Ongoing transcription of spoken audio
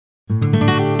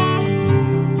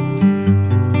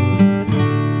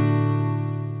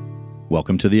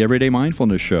Welcome to the Everyday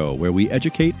Mindfulness Show, where we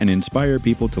educate and inspire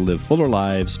people to live fuller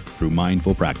lives through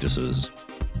mindful practices.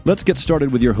 Let's get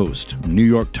started with your host, New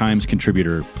York Times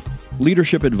contributor,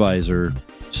 leadership advisor,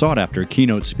 sought-after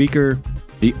keynote speaker,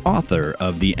 the author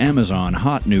of the Amazon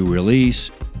hot new release,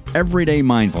 Everyday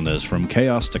Mindfulness from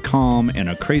Chaos to Calm in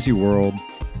a Crazy World.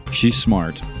 She's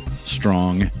smart,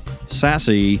 strong,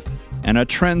 sassy, and a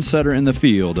trendsetter in the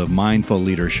field of mindful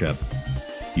leadership.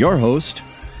 Your host,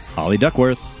 Holly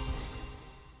Duckworth.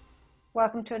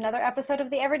 Welcome to another episode of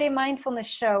the Everyday Mindfulness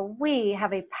Show. We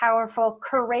have a powerful,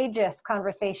 courageous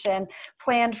conversation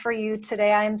planned for you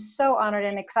today. I am so honored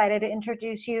and excited to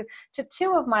introduce you to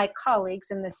two of my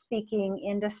colleagues in the speaking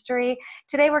industry.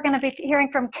 Today we're going to be hearing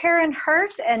from Karen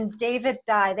Hurt and David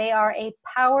Dye. They are a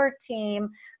power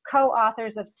team,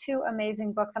 co-authors of two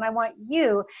amazing books, and I want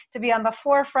you to be on the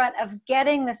forefront of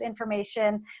getting this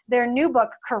information. Their new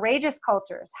book, Courageous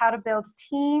Cultures: How to Build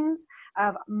Teams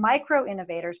of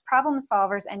Micro-Innovators, Problem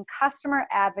Solvers, and Customer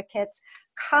Advocates,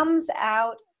 comes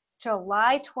out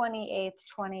July 28th,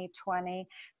 2020.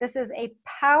 This is a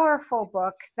powerful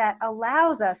book that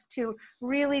allows us to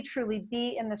really, truly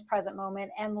be in this present moment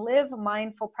and live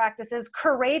mindful practices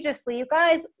courageously. You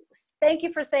guys, thank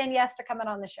you for saying yes to coming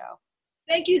on the show.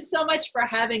 Thank you so much for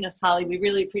having us, Holly. We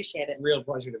really appreciate it. Real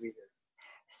pleasure to be here.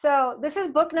 So this is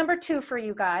book number 2 for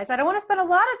you guys. I don't want to spend a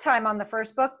lot of time on the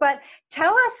first book, but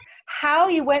tell us how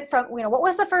you went from, what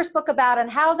was the first book about and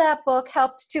how that book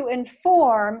helped to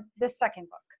inform this second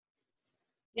book.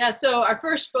 Yeah, so our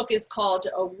first book is called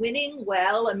Winning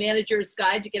Well, A Manager's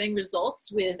Guide to Getting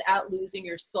Results Without Losing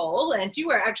Your Soul. And you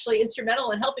were actually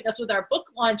instrumental in helping us with our book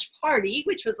launch party,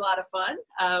 which was a lot of fun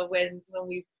when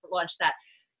we launched that.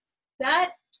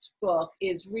 That book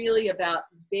is really about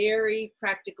very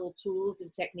practical tools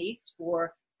and techniques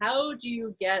for how do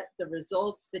you get the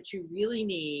results that you really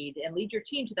need and lead your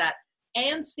team to that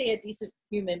and stay a decent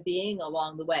human being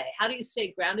along the way. How do you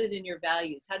stay grounded in your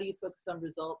values? How do you focus on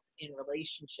results in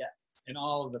relationships? And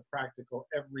all of the practical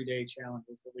everyday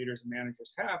challenges that leaders and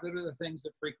managers have, that are the things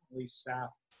that frequently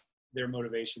sap their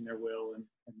motivation, their will,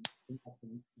 and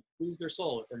lose their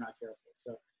soul if they're not careful.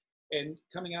 And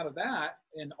coming out of that,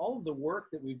 and all of the work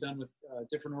that we've done with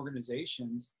different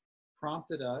organizations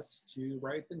prompted us to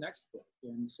write the next book.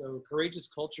 And so Courageous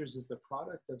Cultures is the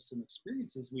product of some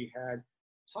experiences we had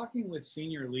talking with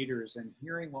senior leaders and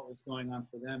hearing what was going on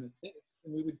for them.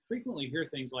 And we would frequently hear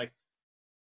things like,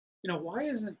 why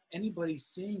isn't anybody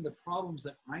seeing the problems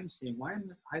that I'm seeing? Why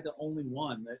am I the only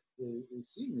one that is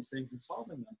seeing these things and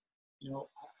solving them?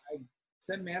 I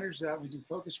send managers out, we do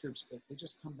focus groups, but they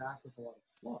just come back with a lot of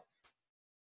fluff.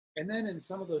 And then in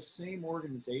some of those same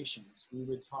organizations, we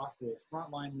would talk with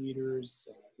frontline leaders,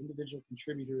 individual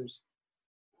contributors,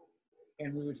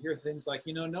 and we would hear things like,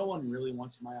 no one really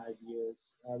wants my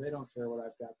ideas. They don't care what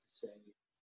I've got to say.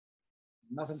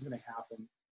 Nothing's going to happen,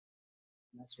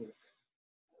 and that sort of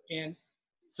thing. And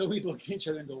so we'd look at each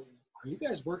other and go, are you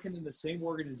guys working in the same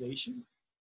organization?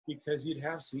 Because you'd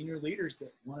have senior leaders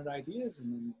that wanted ideas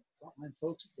and then frontline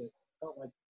folks that felt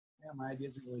like, my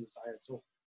ideas aren't really desired. So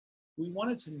we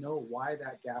wanted to know why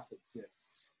that gap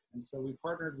exists. And so we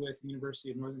partnered with the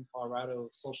University of Northern Colorado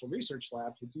Social Research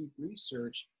Lab to do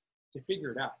research to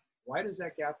figure it out. Why does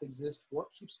that gap exist? What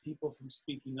keeps people from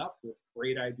speaking up with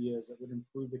great ideas that would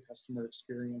improve the customer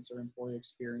experience or employee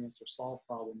experience or solve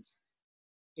problems?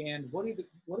 And what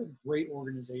are great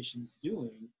organizations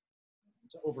doing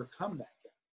to overcome that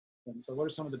gap? And so what are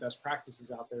some of the best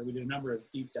practices out there? We did a number of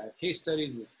deep dive case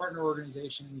studies with partner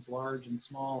organizations, large and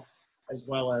small, as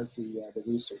well as the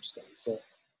research study. So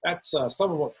that's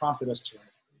some of what prompted us to write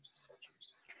Courageous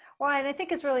Cultures. Well, and I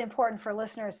think it's really important for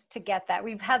listeners to get that.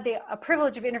 We've had the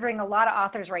privilege of interviewing a lot of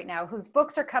authors right now whose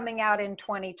books are coming out in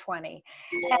 2020.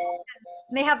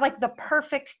 And they have the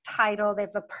perfect title, they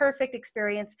have the perfect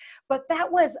experience, but that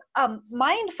was a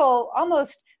mindful,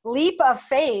 almost leap of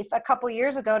faith a couple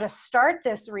years ago to start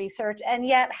this research. And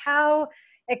yet how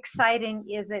exciting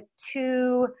is it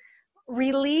to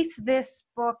release this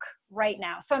book right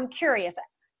now? So I'm curious,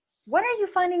 what are you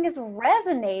finding is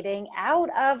resonating out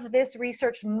of this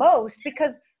research most?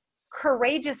 Because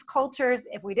courageous cultures,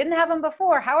 if we didn't have them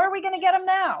before, how are we going to get them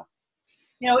now?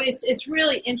 It's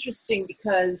really interesting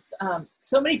because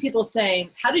so many people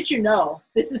saying, how did you know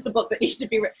this is the book that needs to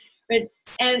be read?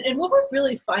 And what we're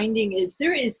really finding is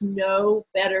there is no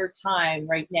better time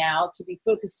right now to be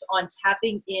focused on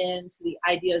tapping into the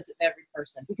ideas of every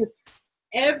person, because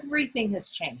everything has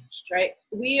changed, right?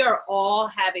 We are all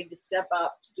having to step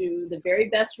up to do the very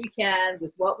best we can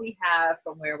with what we have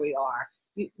from where we are.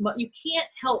 You can't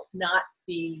help not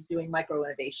be doing micro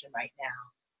innovation right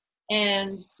now.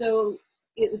 And so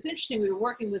it was interesting. We were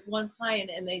working with one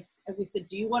client, and we said,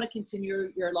 do you want to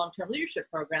continue your long-term leadership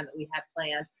program that we have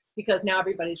planned? Because now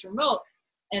everybody's remote.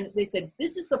 And they said,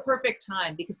 this is the perfect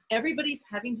time because everybody's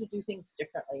having to do things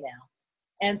differently now.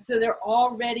 And so their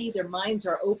minds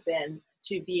are open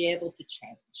to be able to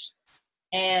change.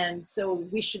 And so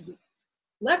we should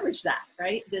leverage that,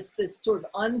 right? This sort of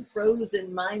unfrozen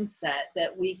mindset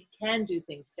that we can do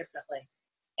things differently.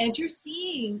 And you're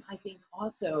seeing, I think,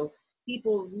 also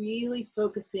people really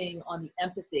focusing on the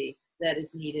empathy that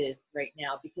is needed right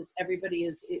now because everybody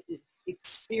is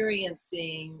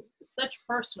experiencing such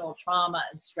personal trauma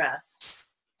and stress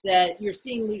that you're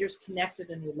seeing leaders connect at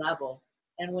a new level.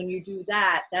 And when you do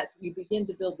that you begin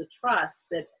to build the trust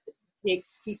that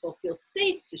makes people feel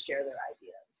safe to share their ideas.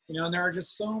 And there are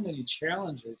just so many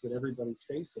challenges that everybody's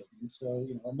facing. And so,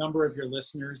 a number of your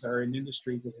listeners are in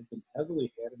industries that have been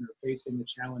heavily hit and are facing the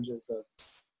challenges of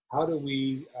how do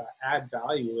we add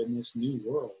value in this new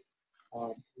world?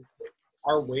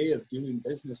 Our way of doing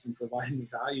business and providing the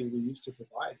value we used to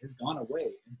provide has gone away,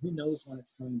 and who knows when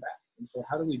it's coming back. And so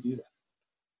how do we do that?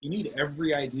 You need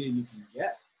every idea you can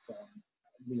get from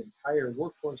the entire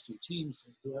workforce, your teams,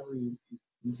 whoever you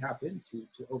tap into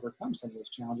to overcome some of those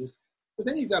challenges. But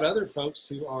then you've got other folks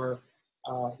who are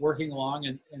working along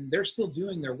and they're still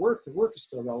doing their work. The work is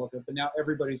still relevant, but now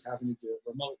everybody's having to do it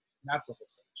remotely. And that's a whole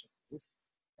set of challenges.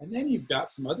 And then you've got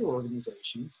some other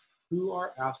organizations who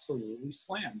are absolutely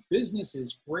slammed. Business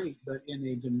is great, but in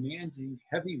a demanding,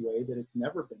 heavy way that it's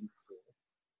never been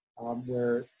before,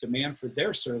 where demand for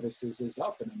their services is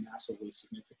up in a massively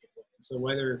significant way. And so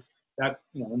whether that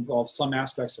involves some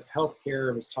aspects of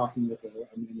healthcare, I was talking with a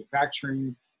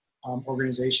manufacturing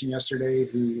organization yesterday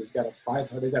who has got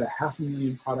they've got a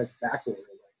 500,000 product back order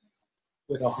right now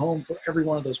with a home for every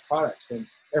one of those products. And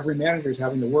every manager is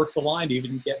having to work the line to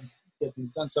even get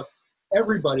things done. So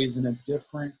everybody's in a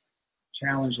different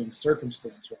challenging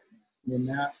circumstance right now. And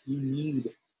in that, you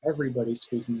need everybody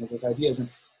speaking up with ideas. And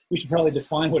we should probably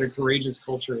define what a courageous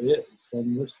culture is.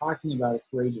 When we're talking about a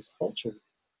courageous culture,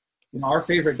 our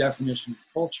favorite definition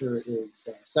of culture is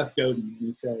Seth Godin.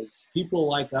 He says, people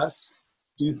like us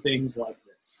do things like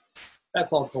this.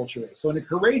 That's all culture is. So in a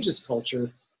courageous culture,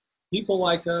 people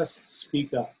like us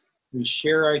speak up. We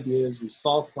share ideas, we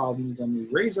solve problems, and we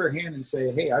raise our hand and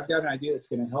say, hey, I've got an idea that's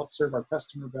going to help serve our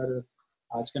customer better.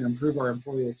 It's going to improve our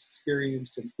employee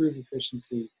experience, improve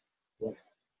efficiency, whatever.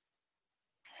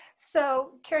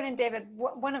 So Karen and David,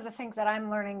 one of the things that I'm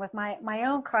learning with my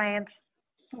own clients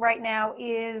right now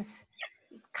is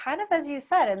kind of, as you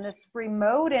said, in this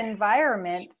remote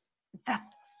environment, the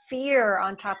fear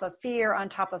on top of fear on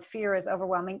top of fear is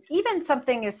overwhelming. Even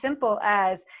something as simple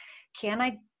as, can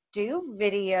I do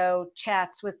video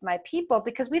chats with my people?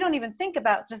 Because we don't even think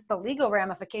about just the legal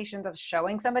ramifications of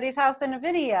showing somebody's house in a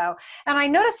video. And I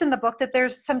noticed in the book that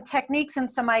there's some techniques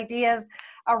and some ideas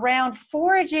around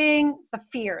foraging the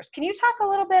fears. Can you talk a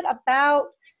little bit about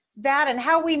that and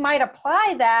how we might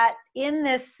apply that in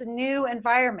this new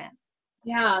environment?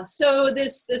 Yeah, so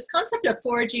this concept of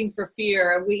foraging for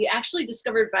fear, we actually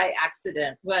discovered by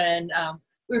accident when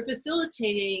we were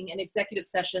facilitating an executive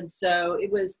session. So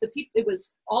it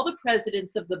was all the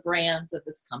presidents of the brands of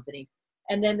this company,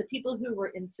 and then the people who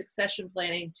were in succession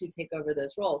planning to take over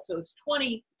those roles. So it's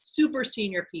 20 super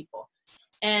senior people,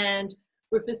 and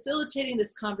we're facilitating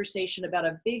this conversation about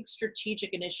a big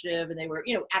strategic initiative, and they were,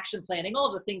 action planning,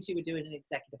 all the things you would do in an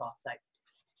executive offsite.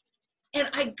 And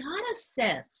I got a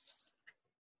sense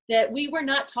that we were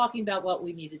not talking about what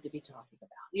we needed to be talking about.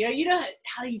 You know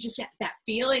how you just have that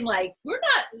feeling like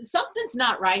something's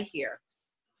not right here.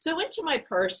 So I went to my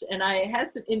purse and I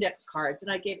had some index cards,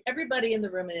 and I gave everybody in the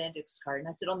room an index card. And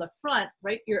I said, on the front,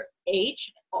 write your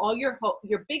H, all your hope,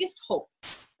 your biggest hope,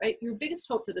 right? Your biggest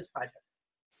hope for this project.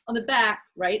 On the back,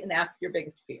 write an F, your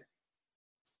biggest fear.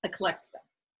 I collected them.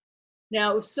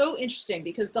 Now, it was so interesting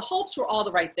because the hopes were all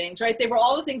the right things, right? They were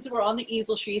all the things that were on the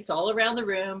easel sheets all around the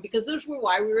room because those were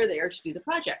why we were there to do the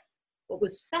project. What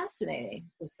was fascinating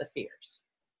was the fears.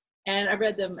 And I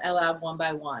read them aloud one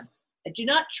by one. I do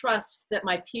not trust that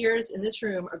my peers in this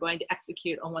room are going to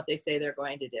execute on what they say they're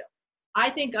going to do. I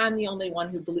think I'm the only one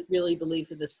who really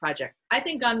believes in this project. I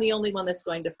think I'm the only one that's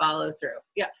going to follow through.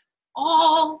 Yeah,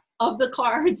 all of the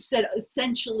cards said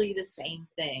essentially the same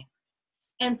thing.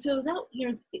 And so that,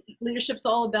 leadership's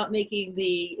all about making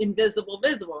the invisible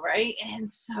visible, right?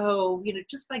 And so,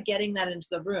 just by getting that into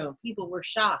the room, people were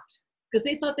shocked because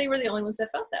they thought they were the only ones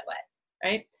that felt that way,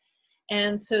 right?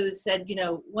 And so they said,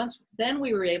 then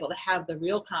we were able to have the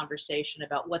real conversation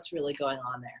about what's really going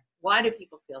on there. Why do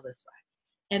people feel this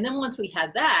way? And then once we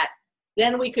had that,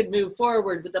 then we could move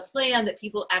forward with a plan that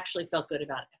people actually felt good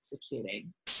about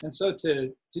executing. And so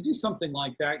to do something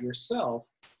like that yourself,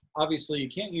 obviously you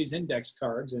can't use index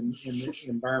cards in the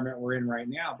environment we're in right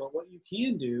now, but what you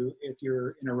can do if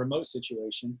you're in a remote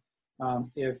situation,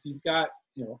 if you've got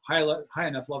high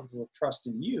enough level of trust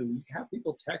in you, you have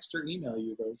people text or email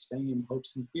you those same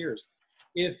hopes and fears.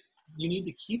 If you need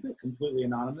to keep it completely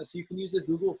anonymous, you can use a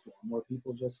Google form where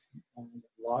people just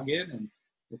log in and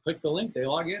they click the link, they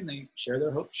log in, they share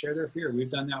their hope, share their fear. We've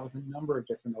done that with a number of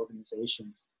different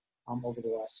organizations over the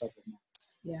last several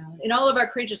months. Yeah, in all of our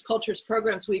Courageous Cultures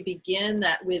programs, we begin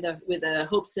that with a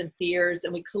hopes and fears,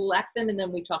 and we collect them, and then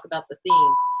we talk about the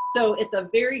themes. So at the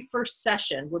very first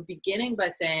session, we're beginning by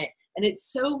saying, and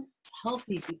it's so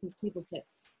healthy because people say,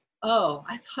 "Oh,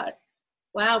 I thought,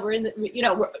 wow, we're in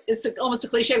the," it's almost a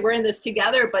cliche, we're in this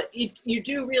together, but you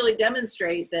do really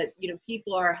demonstrate that,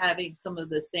 people are having some of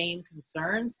the same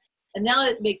concerns, and now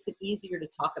it makes it easier to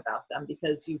talk about them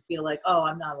because you feel like, oh,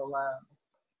 I'm not alone.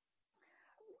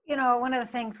 One of the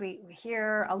things we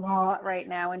hear a lot right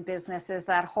now in business is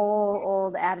that whole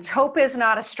old adage, hope is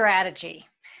not a strategy.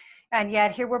 And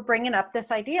yet here we're bringing up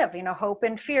this idea of, hope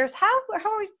and fears.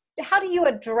 How do you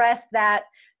address that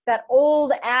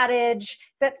old adage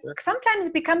that sometimes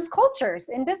becomes cultures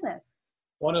in business?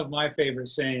 One of my favorite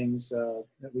sayings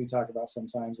that we talk about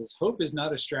sometimes is, hope is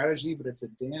not a strategy, but it's a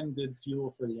damn good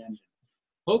fuel for the engine.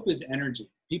 Hope is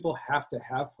energy. People have to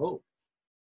have hope.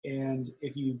 And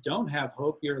if you don't have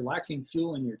hope, you're lacking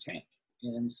fuel in your tank.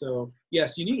 And so,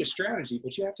 yes, you need a strategy,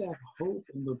 but you have to have hope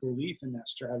and the belief in that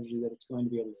strategy that it's going to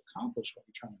be able to accomplish what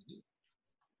you're trying to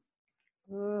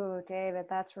do. Ooh, David,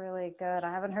 that's really good.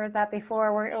 I haven't heard that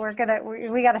before.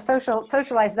 We got to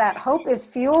socialize that. Hope is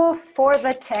fuel for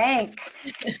the tank.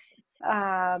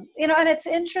 And it's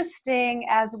interesting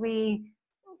as we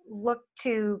look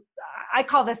to, I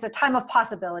call this a time of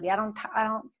possibility. I don't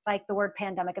like the word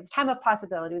pandemic. It's a time of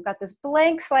possibility. We've got this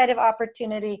blank slate of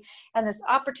opportunity and this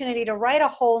opportunity to write a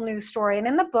whole new story. And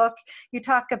in the book, you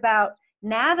talk about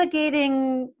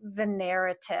navigating the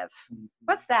narrative.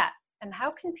 What's that? And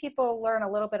how can people learn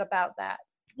a little bit about that?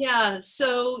 Yeah,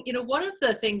 so, one of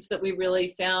the things that we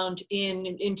really found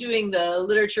in doing the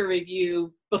literature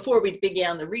review before we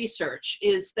began the research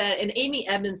is that, and Amy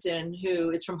Edmondson,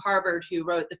 who is from Harvard, who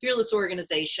wrote The Fearless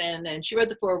Organization, and she wrote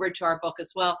the foreword to our book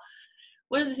as well,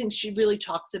 one of the things she really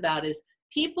talks about is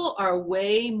people are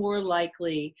way more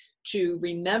likely to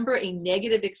remember a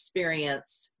negative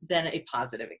experience than a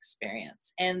positive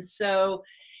experience. And so,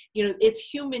 it's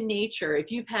human nature.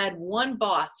 If you've had one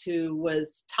boss who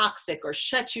was toxic or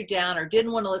shut you down or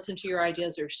didn't want to listen to your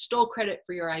ideas or stole credit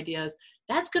for your ideas,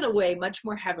 that's going to weigh much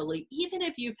more heavily, even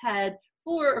if you've had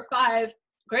 4 or 5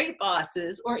 great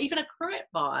bosses or even a current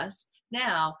boss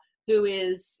now who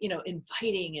is,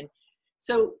 inviting. And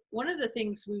so one of the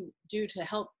things we do to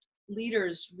help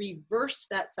leaders reverse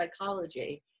that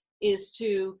psychology is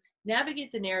to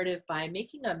navigate the narrative by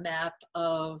making a map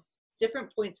of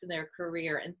different points in their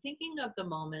career and thinking of the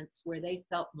moments where they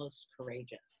felt most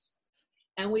courageous.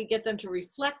 And we get them to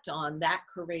reflect on that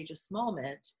courageous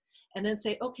moment and then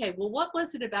say, okay, well, what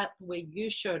was it about the way you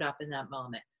showed up in that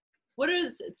moment? What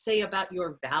does it say about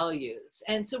your values?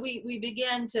 And so we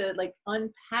began to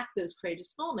unpack those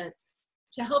courageous moments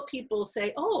to help people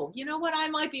say, oh, you know what, I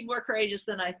might be more courageous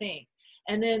than I think.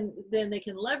 And then they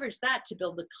can leverage that to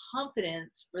build the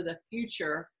confidence for the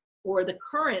future or the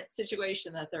current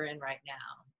situation that they're in right now.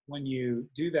 When you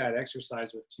do that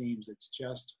exercise with teams, it's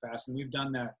just fascinating. We've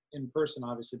done that in person,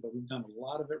 obviously, but we've done a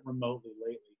lot of it remotely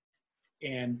lately.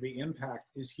 And the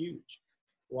impact is huge.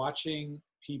 Watching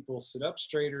people sit up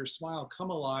straighter, smile,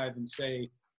 come alive, and say,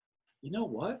 you know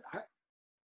what?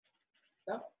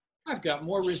 I've got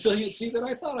more resiliency than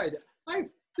I thought I'd.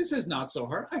 This is not so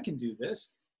hard. I can do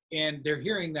this. And they're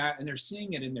hearing that and they're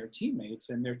seeing it in their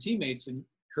teammates, and their teammates'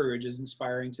 courage is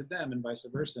inspiring to them and vice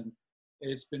versa. And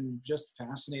it's been just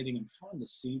fascinating and fun to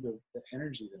see the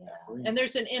energy that brings. And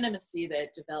there's an intimacy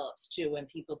that develops too when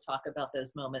people talk about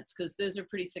those moments, because those are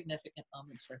pretty significant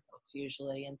moments for folks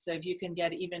usually. And so if you can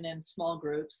get even in small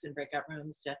groups and breakout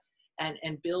rooms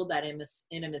and build that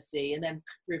intimacy and then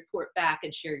report back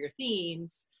and share your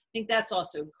themes, I think that's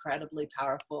also incredibly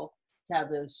powerful to have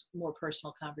those more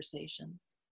personal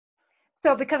conversations.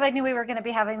 So because I knew we were going to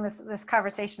be having this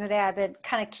conversation today, I've been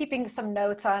kind of keeping some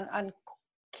notes on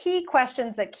key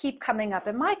questions that keep coming up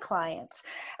in my clients.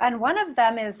 And one of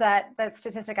them is that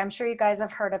statistic, I'm sure you guys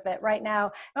have heard of it right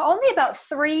now. Only about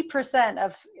 3%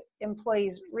 of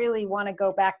employees really want to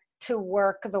go back to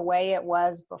work the way it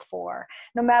was before.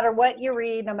 No matter what you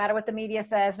read, no matter what the media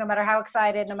says, no matter how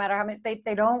excited, no matter how many,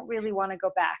 they don't really want to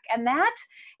go back. And that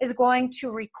is going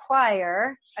to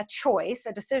require a choice,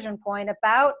 a decision point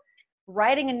about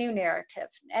writing a new narrative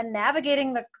and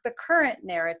navigating the current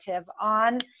narrative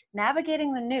on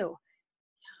navigating the new.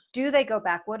 Do they go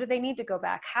back? What do they need to go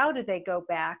back? How do they go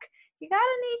back? You got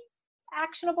to need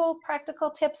actionable,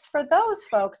 practical tips for those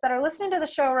folks that are listening to the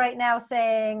show right now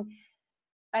saying,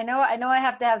 I know I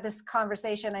have to have this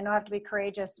conversation. I know I have to be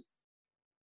courageous,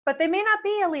 but they may not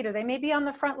be a leader. They may be on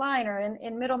the front line or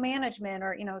in middle management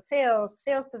or,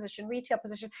 sales position, retail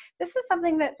position. This is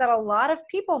something that a lot of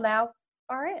people now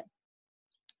are in.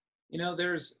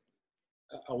 There's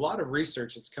a lot of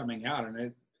research that's coming out, and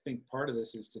I think part of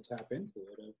this is to tap into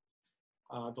it,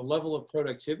 of the level of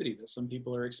productivity that some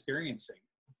people are experiencing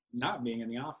not being in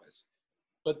the office.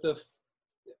 But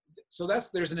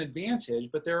there's an advantage,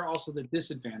 but there are also the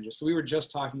disadvantages. So we were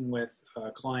just talking with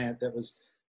a client that was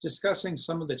discussing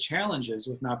some of the challenges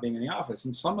with not being in the office.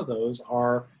 And some of those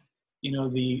are,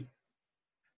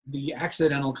 the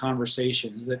accidental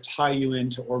conversations that tie you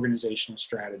into organizational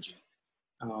strategy.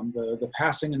 The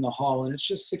passing in the hall, and it's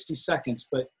just 60 seconds,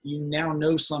 but you now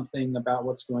know something about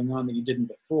what's going on that you didn't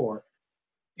before.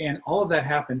 And all of that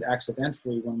happened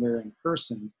accidentally when we're in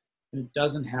person, and it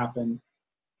doesn't happen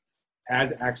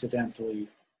as accidentally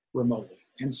remotely.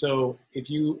 And so if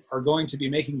you are going to be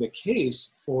making the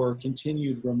case for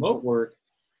continued remote work,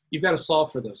 you've got to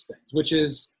solve for those things, which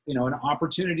is, an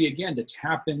opportunity again to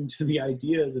tap into the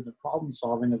ideas and the problem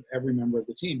solving of every member of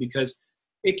the team, because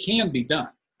it can be done.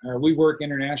 We work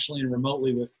internationally and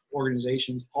remotely with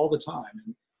organizations all the time,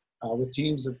 and with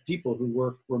teams of people who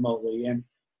work remotely. And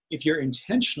if you're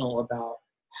intentional about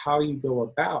how you go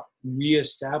about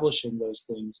reestablishing those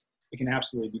things, it can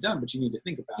absolutely be done, but you need to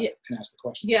think about it and ask the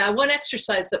question. Yeah, one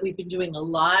exercise that we've been doing a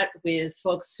lot with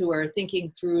folks who are thinking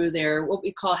through their, what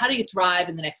we call, how do you thrive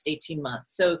in the next 18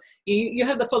 months? So you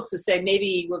have the folks that say,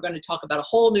 maybe we're going to talk about a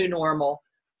whole new normal.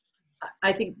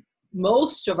 I think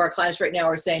most of our clients right now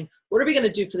are saying, what are we going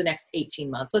to do for the next 18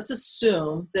 months? Let's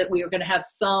assume that we are going to have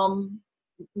some,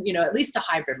 at least a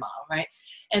hybrid model, right?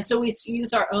 And so we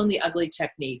use our own the ugly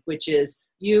technique, which is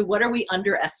what are we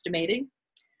underestimating?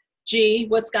 G,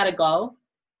 what's got to go?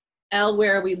 L,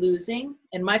 where are we losing?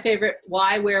 And my favorite,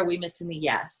 why, where are we missing the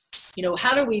yes?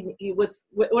 How do we,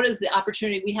 what is the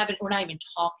opportunity we're not even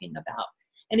talking about?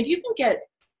 And if you can get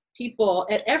people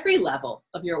at every level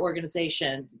of your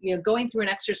organization, going through an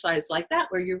exercise like that,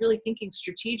 where you're really thinking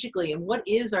strategically and what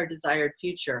is our desired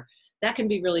future, that can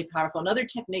be really powerful. Another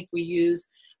technique we use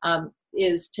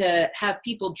is to have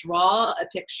people draw a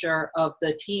picture of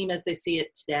the team as they see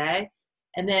it today.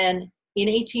 And then in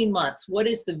 18 months, what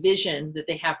is the vision that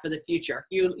they have for the future?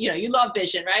 You love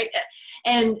vision, right?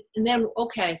 And then,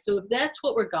 okay, so if that's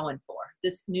what we're going for,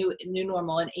 this new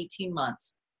normal in 18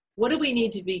 months, what do we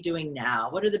need to be doing now?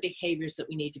 What are the behaviors that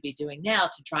we need to be doing now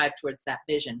to drive towards that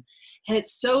vision? And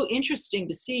it's so interesting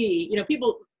to see,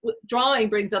 people, drawing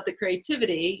brings up the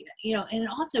creativity, and it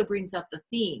also brings up the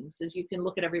themes, as you can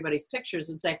look at everybody's pictures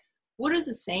and say, what is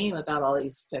the same about all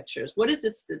these pictures? What is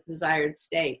this desired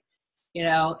state?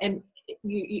 And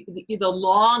the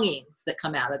longings that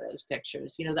come out of those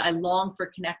pictures, I long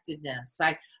for connectedness.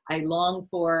 I long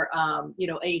for,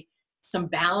 some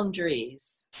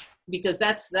boundaries, because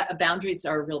boundaries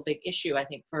are a real big issue, I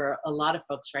think, for a lot of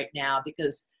folks right now,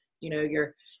 because,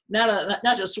 you're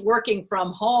not just working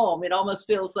from home. It almost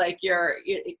feels like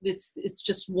it's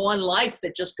just one life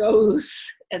that just goes.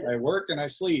 I work and I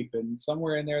sleep, and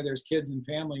somewhere in there's kids and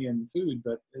family and food,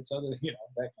 but it's other, that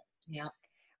kind of. Yeah.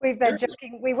 We've been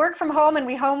joking. We work from home and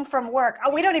we home from work.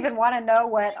 Oh, we don't even want to know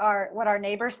what our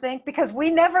neighbors think, because we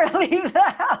never leave the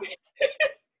house.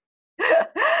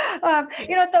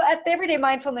 At the Everyday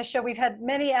Mindfulness Show, we've had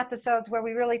many episodes where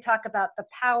we really talk about the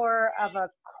power of a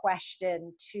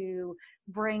question to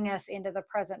bring us into the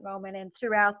present moment. And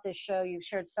throughout this show, you've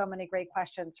shared so many great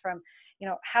questions from,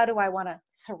 how do I want to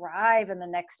thrive in the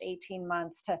next 18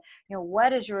 months to,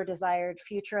 what is your desired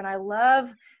future? And I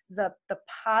love the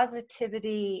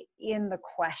positivity in the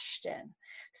question.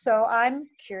 So I'm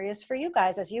curious for you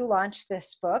guys, as you launch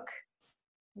this book,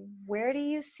 where do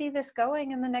you see this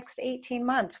going in the next 18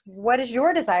 months? What is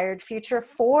your desired future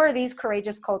for these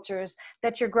courageous cultures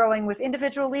that you're growing with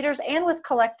individual leaders and with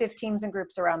collective teams and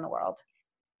groups around the world?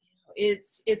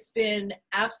 It's been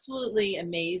absolutely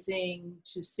amazing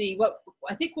to see. What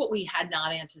we had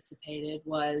not anticipated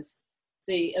was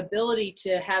the ability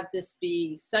to have this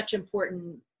be such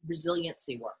important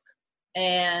resiliency work.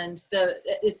 And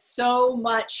it's so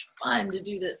much fun to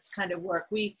do this kind of work.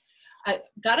 I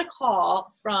got a call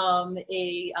from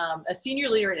a senior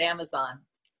leader at Amazon.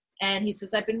 And he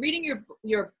says, I've been reading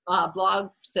your blog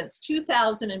since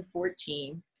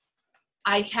 2014.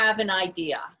 I have an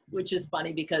idea, which is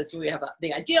funny because we have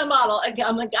the idea model.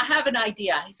 I'm like, I have an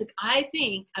idea. He said, I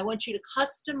think I want you to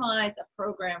customize a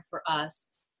program for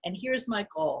us. And here's my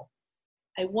goal.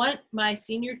 I want my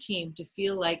senior team to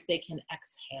feel like they can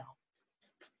exhale.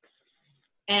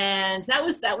 And that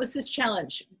was his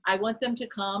challenge. I want them to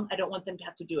come. I don't want them to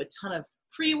have to do a ton of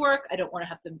pre-work. I don't want to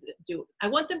have to I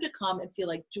want them to come and feel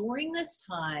like during this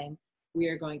time, we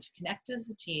are going to connect as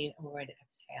a team and we're going to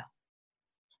exhale.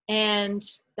 And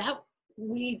that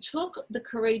we took the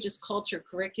Courageous Culture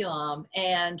curriculum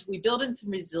and we built in some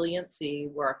resiliency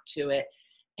work to it.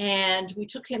 And we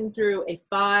took him through a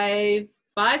five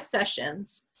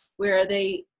sessions where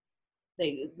we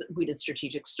did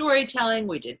strategic storytelling,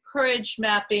 we did courage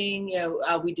mapping,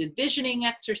 we did visioning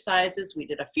exercises, we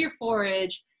did a fear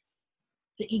forage.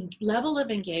 The level of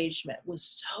engagement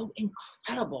was so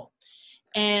incredible.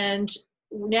 And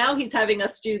now he's having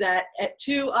us do that at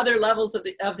 2 other levels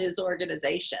of his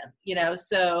organization,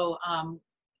 so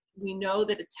we know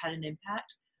that it's had an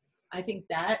impact. I think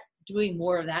that doing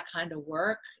more of that kind of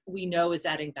work, we know is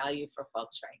adding value for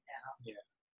folks right now.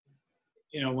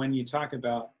 Yeah. When you talk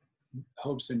about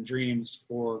hopes and dreams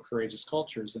for Courageous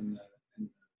Cultures and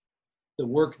the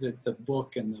work that the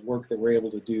book and the work that we're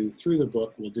able to do through the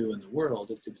book will do in the world,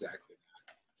 it's exactly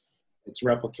that. It's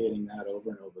replicating that over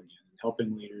and over again and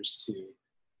helping leaders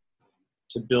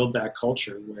to build that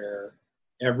culture where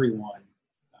everyone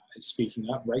is speaking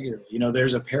up regularly.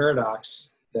 There's a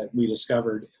paradox that we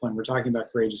discovered when we're talking about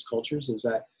Courageous Cultures is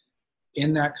that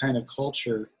in that kind of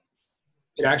culture,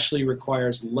 it actually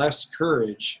requires less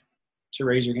courage to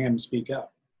raise your hand and speak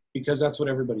up because that's what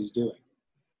everybody's doing.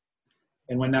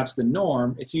 And when that's the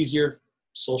norm, it's easier,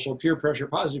 social peer pressure,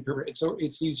 positive peer pressure,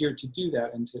 it's easier to do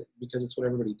that because it's what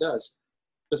everybody does.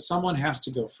 But someone has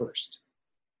to go first.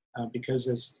 Because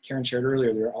as Karen shared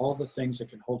earlier, there are all the things that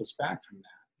can hold us back from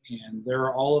that. And there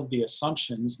are all of the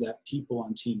assumptions that people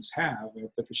on teams have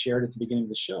that we shared at the beginning of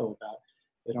the show about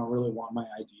they don't really want my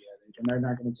idea. They're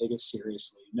not going to take it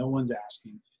seriously. No one's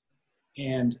asking.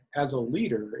 And as a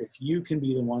leader, if you can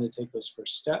be the one to take those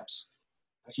first steps,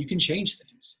 you can change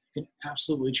things. You can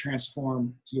absolutely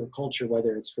transform your culture,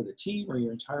 whether it's for the team or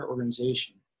your entire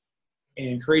organization.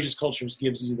 And Courageous Cultures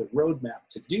gives you the roadmap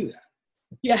to do that.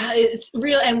 Yeah, it's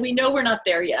real. And we know we're not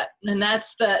there yet. And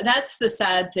that's the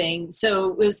sad thing.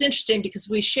 So it was interesting because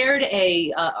we shared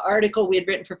a article we had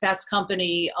written for Fast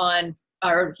Company on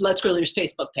our Let's Grow Leaders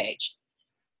Facebook page.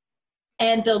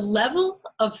 And the level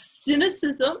of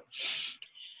cynicism,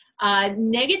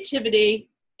 negativity,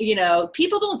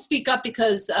 people don't speak up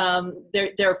because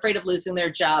they're afraid of losing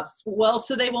their jobs. Well,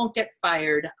 so they won't get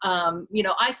fired.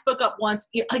 I spoke up once,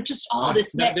 just all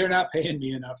this. They're not paying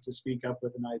me enough to speak up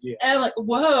with an idea. And I'm like,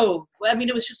 whoa. I mean,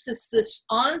 it was just this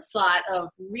onslaught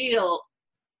of real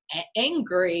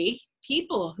angry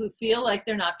people who feel like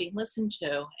they're not being listened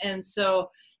to.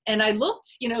 And I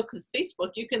looked, because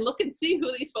Facebook, you can look and see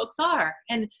who these folks are.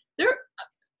 And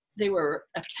they were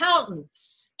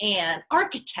accountants and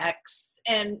architects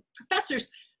and professors.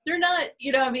 They're not,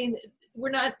 we're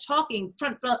not talking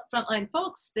frontline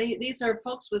folks. These are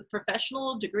folks with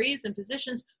professional degrees and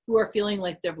positions who are feeling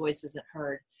like their voice isn't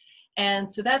heard.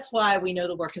 And so that's why we know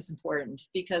the work is important,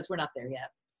 because we're not there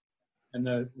yet. And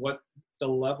the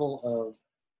level of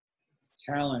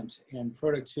talent and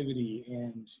productivity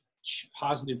and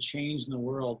positive change in the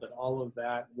world that all of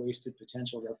that wasted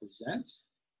potential represents,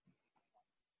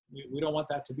 we don't want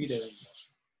that to be there anymore.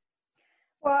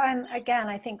 Well, and again,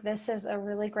 I think this is a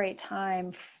really great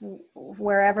time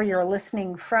wherever you're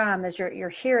listening from, as you're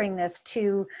hearing this,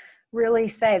 to really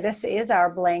say this is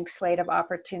our blank slate of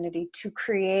opportunity to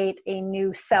create a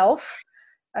new self,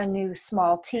 a new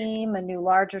small team, a new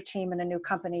larger team, and a new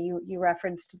company. You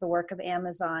referenced the work of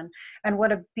Amazon, and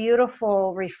what a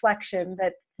beautiful reflection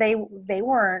that they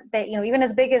weren't, even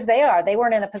as big as they are, they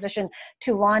weren't in a position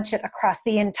to launch it across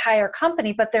the entire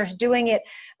company, but they're doing it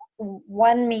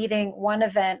one meeting, one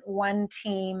event, one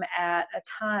team at a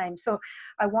time. So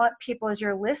I want people, as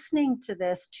you're listening to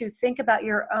this, to think about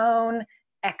your own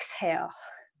exhale.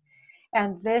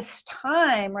 And this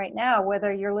time right now,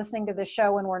 whether you're listening to the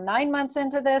show and we're 9 months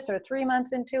into this or 3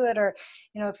 months into it, or,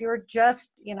 if you're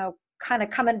just, kind of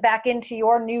coming back into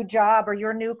your new job or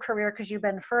your new career because you've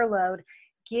been furloughed,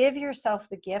 give yourself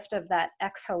the gift of that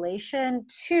exhalation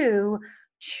to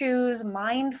choose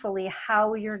mindfully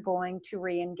how you're going to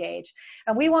re-engage.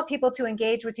 And we want people to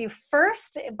engage with you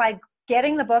first by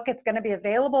getting the book. It's going to be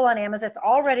available on Amazon. It's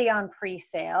already on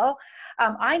pre-sale.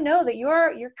 I know that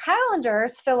your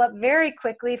calendars fill up very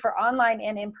quickly for online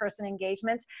and in-person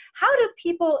engagements. How do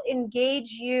people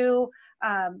engage you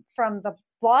from the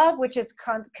blog, which is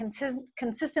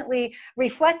consistently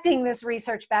reflecting this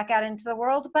research back out into the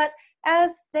world, but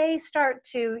as they start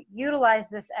to utilize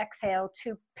this exhale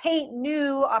to paint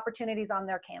new opportunities on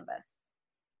their canvas?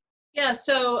 Yeah,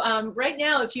 so right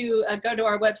now, if you go to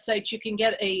our website, you can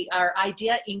get our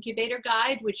Idea Incubator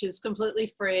Guide, which is completely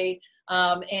free.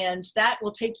 And that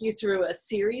will take you through a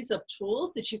series of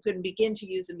tools that you can begin to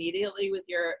use immediately with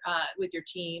your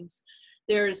teams.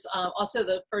 There's also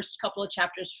the first couple of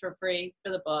chapters for free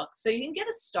for the book. So you can get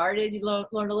us started. You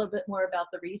learn a little bit more about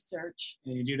the research.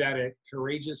 And you do that at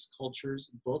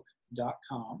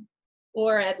courageousculturesbook.com.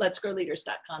 Or at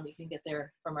letsgrowleaders.com. You can get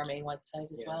there from our main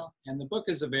website as well. And the book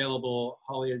is available,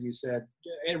 Holly, as you said,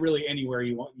 really anywhere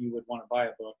you would want to buy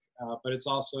a book. But it's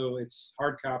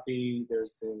hard copy.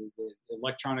 There's the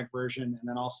electronic version, and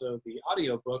then also the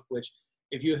audio book, which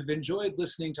if you have enjoyed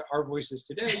listening to our voices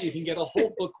today, you can get a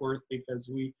whole book worth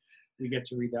because we get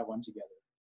to read that one together.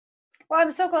 Well,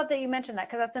 I'm so glad that you mentioned that,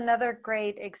 because that's another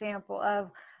great example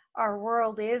of our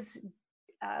world is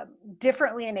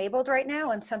differently enabled right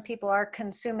now, and some people are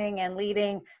consuming and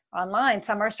leading online.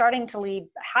 Some are starting to lead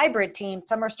hybrid teams.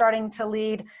 Some are starting to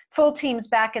lead full teams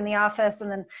back in the office.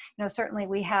 And then, certainly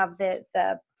we have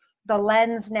the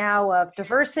lens now of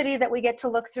diversity that we get to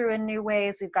look through in new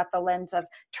ways. We've got the lens of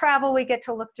travel we get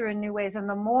to look through in new ways. And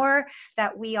the more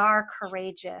that we are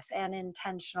courageous and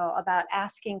intentional about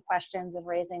asking questions and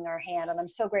raising our hand, and I'm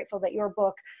so grateful that your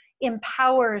book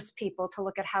empowers people to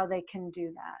look at how they can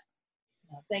do that.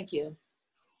 Thank you.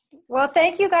 Well,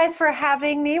 thank you guys for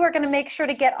having me. We're going to make sure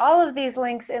to get all of these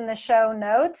links in the show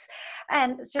notes.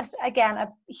 And just, again,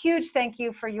 a huge thank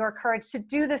you for your courage to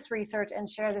do this research and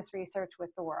share this research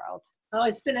with the world. Oh,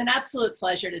 it's been an absolute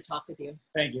pleasure to talk with you.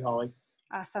 Thank you, Holly.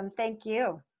 Awesome. Thank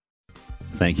you.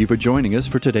 Thank you for joining us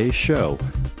for today's show.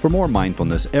 For more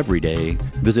mindfulness every day,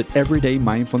 visit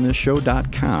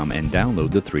everydaymindfulnessshow.com and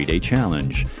download the 3-day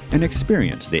challenge and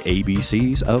experience the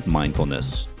ABCs of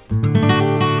mindfulness.